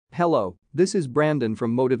Hello, this is Brandon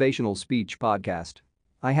from Motivational Speech Podcast.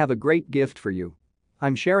 I have a great gift for you.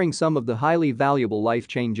 I'm sharing some of the highly valuable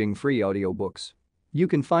life-changing free audiobooks. You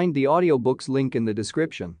can find the audiobooks link in the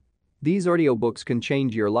description. These audiobooks can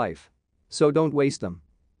change your life. So don't waste them.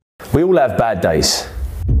 We all have bad days.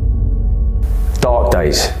 Dark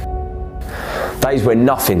days. Days where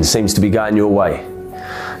nothing seems to be going your way.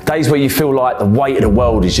 Days where you feel like the weight of the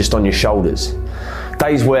world is just on your shoulders.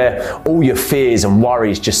 Days where all your fears and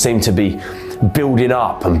worries just seem to be building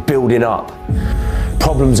up and building up.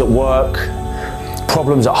 Problems at work,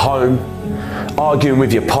 problems at home, arguing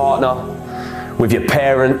with your partner, with your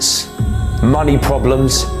parents, money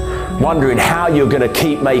problems, wondering how you're going to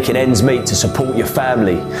keep making ends meet to support your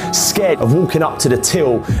family, scared of walking up to the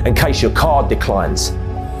till in case your card declines,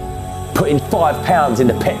 putting £5 in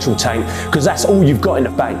the petrol tank because that's all you've got in the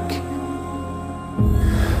bank.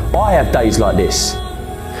 I have days like this.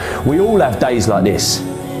 We all have days like this.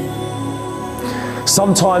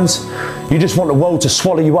 Sometimes you just want the world to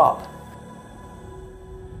swallow you up.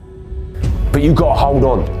 But you've got to hold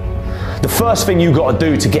on. The first thing you've got to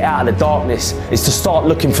do to get out of the darkness is to start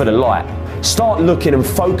looking for the light. Start looking and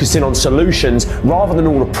focusing on solutions rather than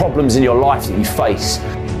all the problems in your life that you face.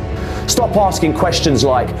 Stop asking questions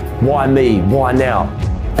like, why me, why now?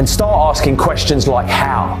 And start asking questions like,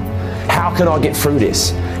 how? How can I get through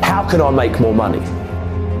this? How can I make more money?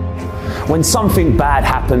 When something bad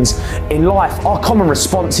happens in life, our common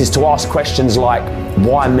response is to ask questions like,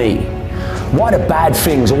 why me? Why do bad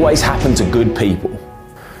things always happen to good people?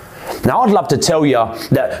 Now, I'd love to tell you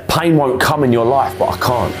that pain won't come in your life, but I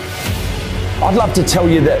can't. I'd love to tell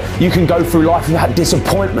you that you can go through life without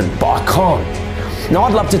disappointment, but I can't. Now,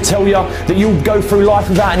 I'd love to tell you that you'll go through life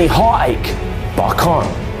without any heartache, but I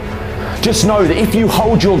can't. Just know that if you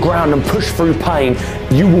hold your ground and push through pain,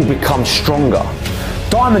 you will become stronger.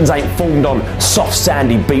 Diamonds ain't formed on soft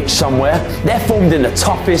sandy beach somewhere. They're formed in the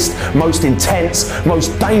toughest, most intense,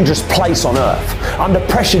 most dangerous place on earth. Under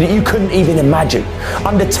pressure that you couldn't even imagine.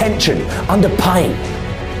 Under tension, under pain.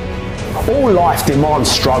 All life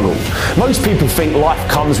demands struggle. Most people think life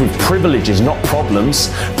comes with privileges, not problems,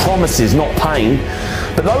 promises, not pain.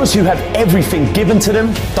 But those who have everything given to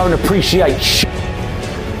them don't appreciate shit.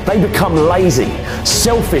 They become lazy,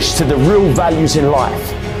 selfish to the real values in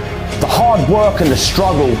life. The hard work and the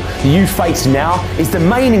struggle you face now is the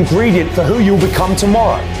main ingredient for who you'll become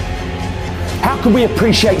tomorrow. How can we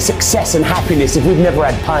appreciate success and happiness if we've never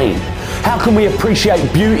had pain? How can we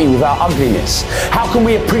appreciate beauty without ugliness? How can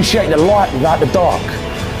we appreciate the light without the dark?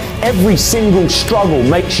 Every single struggle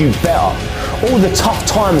makes you better. All the tough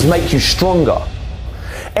times make you stronger.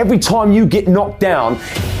 Every time you get knocked down,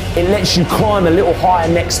 it lets you climb a little higher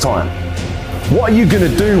next time. What are you going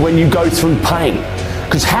to do when you go through pain?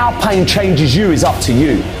 Because how pain changes you is up to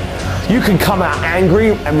you. You can come out angry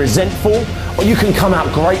and resentful, or you can come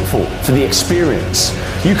out grateful for the experience.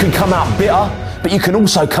 You can come out bitter, but you can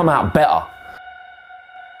also come out better.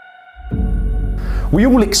 We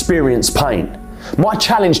all experience pain. My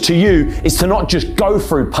challenge to you is to not just go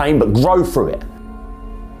through pain, but grow through it.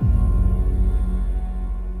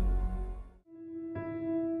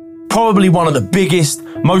 Probably one of the biggest,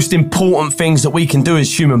 most important things that we can do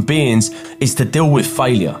as human beings is to deal with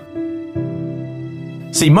failure.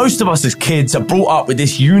 See, most of us as kids are brought up with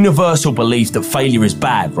this universal belief that failure is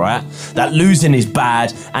bad, right? That losing is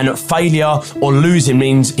bad, and that failure or losing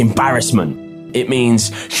means embarrassment. It means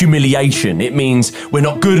humiliation. It means we're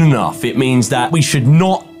not good enough. It means that we should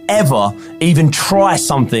not ever even try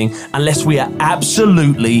something unless we are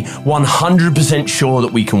absolutely 100% sure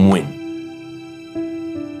that we can win.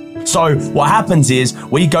 So what happens is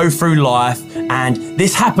we go through life, and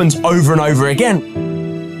this happens over and over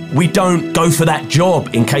again. We don't go for that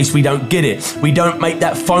job in case we don't get it. We don't make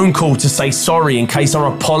that phone call to say sorry in case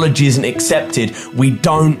our apology isn't accepted. We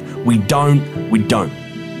don't.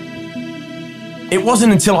 It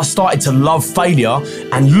wasn't until I started to love failure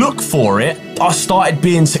and look for it, I started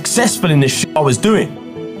being successful in the shit I was doing.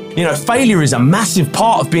 You know, failure is a massive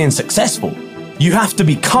part of being successful. You have to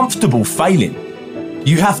be comfortable failing.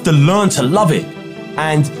 You have to learn to love it.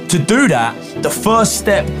 And to do that, the first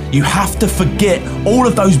step, you have to forget all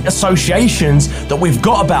of those associations that we've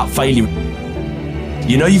got about failure.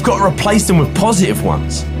 You know, you've got to replace them with positive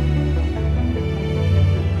ones.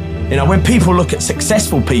 You know, when people look at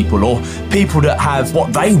successful people or people that have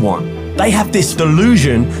what they want, they have this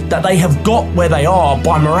delusion that they have got where they are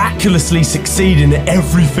by miraculously succeeding at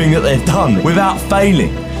everything that they've done without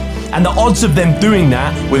failing. And the odds of them doing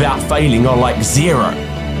that without failing are like zero.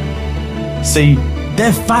 See,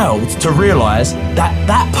 they've failed to realize that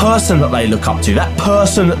that person that they look up to, that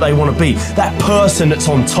person that they want to be, that person that's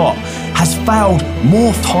on top, has failed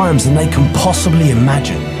more times than they can possibly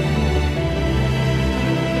imagine.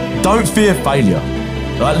 Don't fear failure.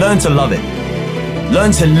 Like, learn to love it.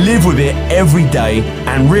 Learn to live with it every day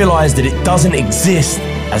and realize that it doesn't exist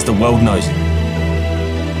as the world knows it.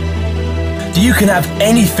 You can have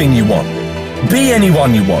anything you want, be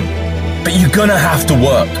anyone you want, but you're gonna have to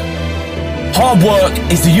work. Hard work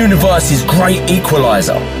is the universe's great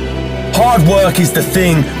equalizer. Hard work is the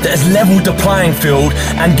thing that has leveled the playing field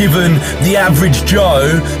and given the average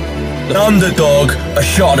Joe, an underdog, a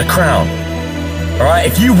shot at the crown. Alright,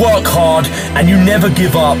 if you work hard and you never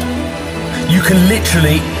give up, you can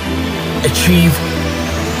literally achieve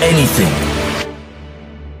anything.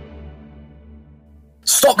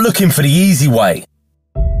 Stop looking for the easy way.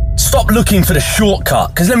 Stop looking for the shortcut,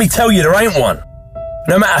 because let me tell you, there ain't one.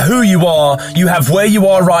 No matter who you are, you have where you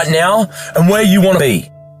are right now and where you want to be.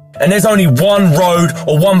 And there's only one road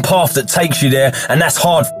or one path that takes you there, and that's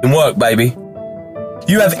hard work, baby.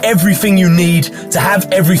 You have everything you need to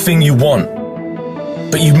have everything you want,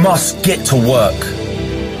 but you must get to work.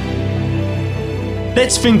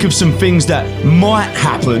 Let's think of some things that might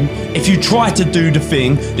happen if you try to do the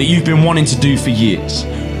thing that you've been wanting to do for years.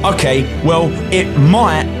 Okay, well, it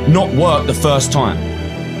might not work the first time.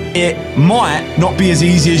 It might not be as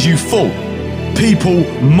easy as you thought. People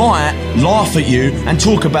might laugh at you and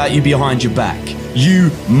talk about you behind your back.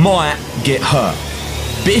 You might get hurt.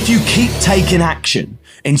 But if you keep taking action,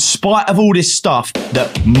 in spite of all this stuff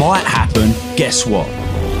that might happen, guess what?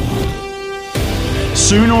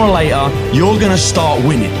 Sooner or later, you're gonna start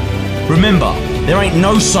winning. Remember, there ain't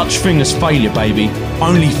no such thing as failure, baby,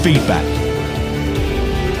 only feedback.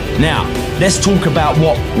 Now, let's talk about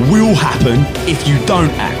what will happen if you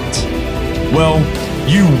don't act. Well,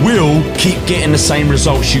 you will keep getting the same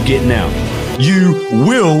results you get now. You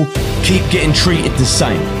will keep getting treated the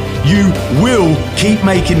same. You will keep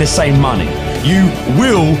making the same money. You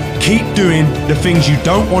will keep doing the things you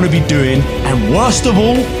don't want to be doing, and worst of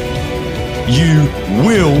all, you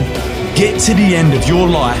will get to the end of your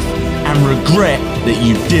life and regret that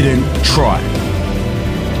you didn't try.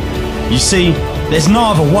 You see, there's no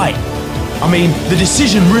other way. I mean, the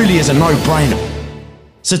decision really is a no-brainer.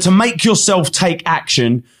 So to make yourself take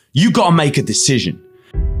action, you gotta make a decision.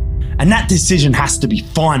 And that decision has to be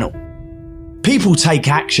final. People take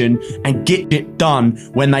action and get it done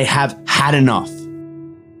when they have had enough.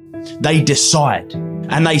 They decide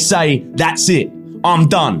and they say, that's it, I'm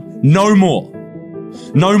done, no more.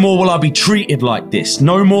 No more will I be treated like this.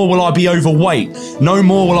 No more will I be overweight. No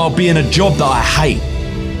more will I be in a job that I hate.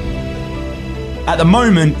 At the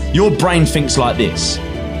moment, your brain thinks like this.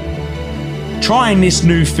 Trying this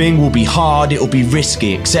new thing will be hard, it'll be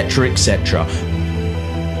risky, etc., etc.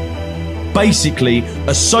 Basically,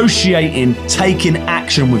 associating taking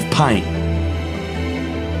action with pain.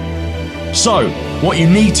 So, what you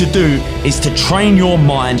need to do is to train your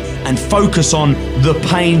mind and focus on the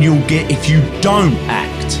pain you'll get if you don't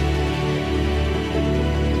act.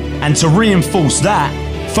 And to reinforce that,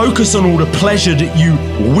 focus on all the pleasure that you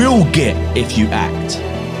will get if you act.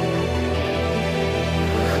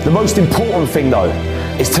 The most important thing though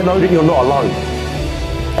is to know that you're not alone.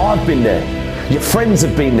 I've been there, your friends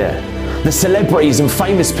have been there, the celebrities and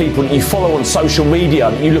famous people that you follow on social media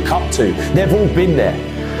that you look up to, they've all been there.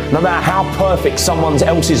 No matter how perfect someone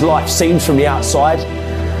else's life seems from the outside,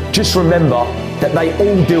 just remember that they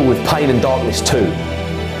all deal with pain and darkness too.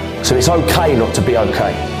 So it's okay not to be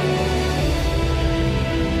okay.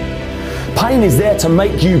 Pain is there to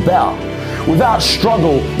make you better. Without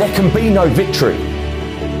struggle, there can be no victory.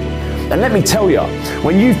 And let me tell you,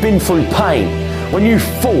 when you've been through pain, when you've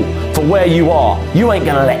fought for where you are, you ain't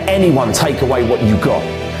gonna let anyone take away what you got.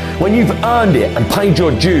 When you've earned it and paid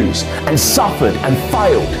your dues and suffered and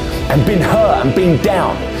failed and been hurt and been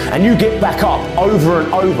down, and you get back up over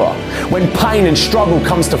and over, when pain and struggle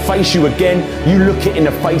comes to face you again, you look it in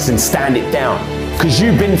the face and stand it down. Because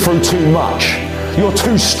you've been through too much. You're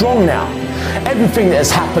too strong now. Everything that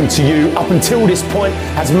has happened to you up until this point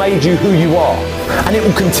has made you who you are, and it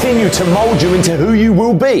will continue to mold you into who you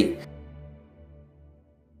will be.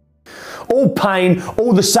 All pain,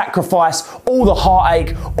 all the sacrifice, all the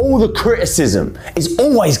heartache, all the criticism is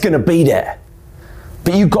always going to be there.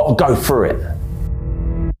 But you've got to go through it.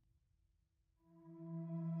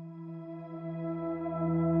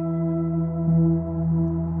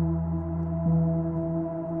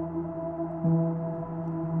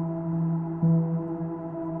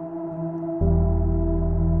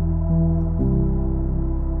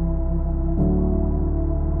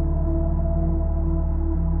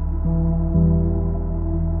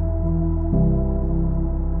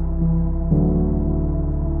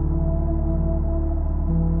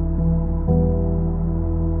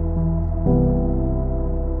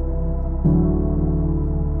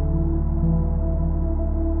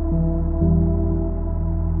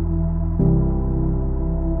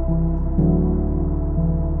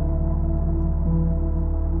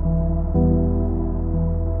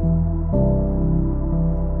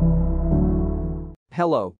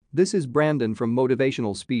 Hello, this is Brandon from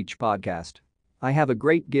Motivational Speech Podcast. I have a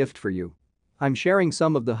great gift for you. I'm sharing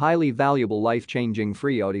some of the highly valuable life-changing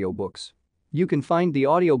free audiobooks. You can find the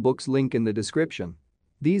audiobooks link in the description.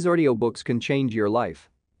 These audiobooks can change your life.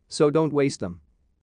 So don't waste them.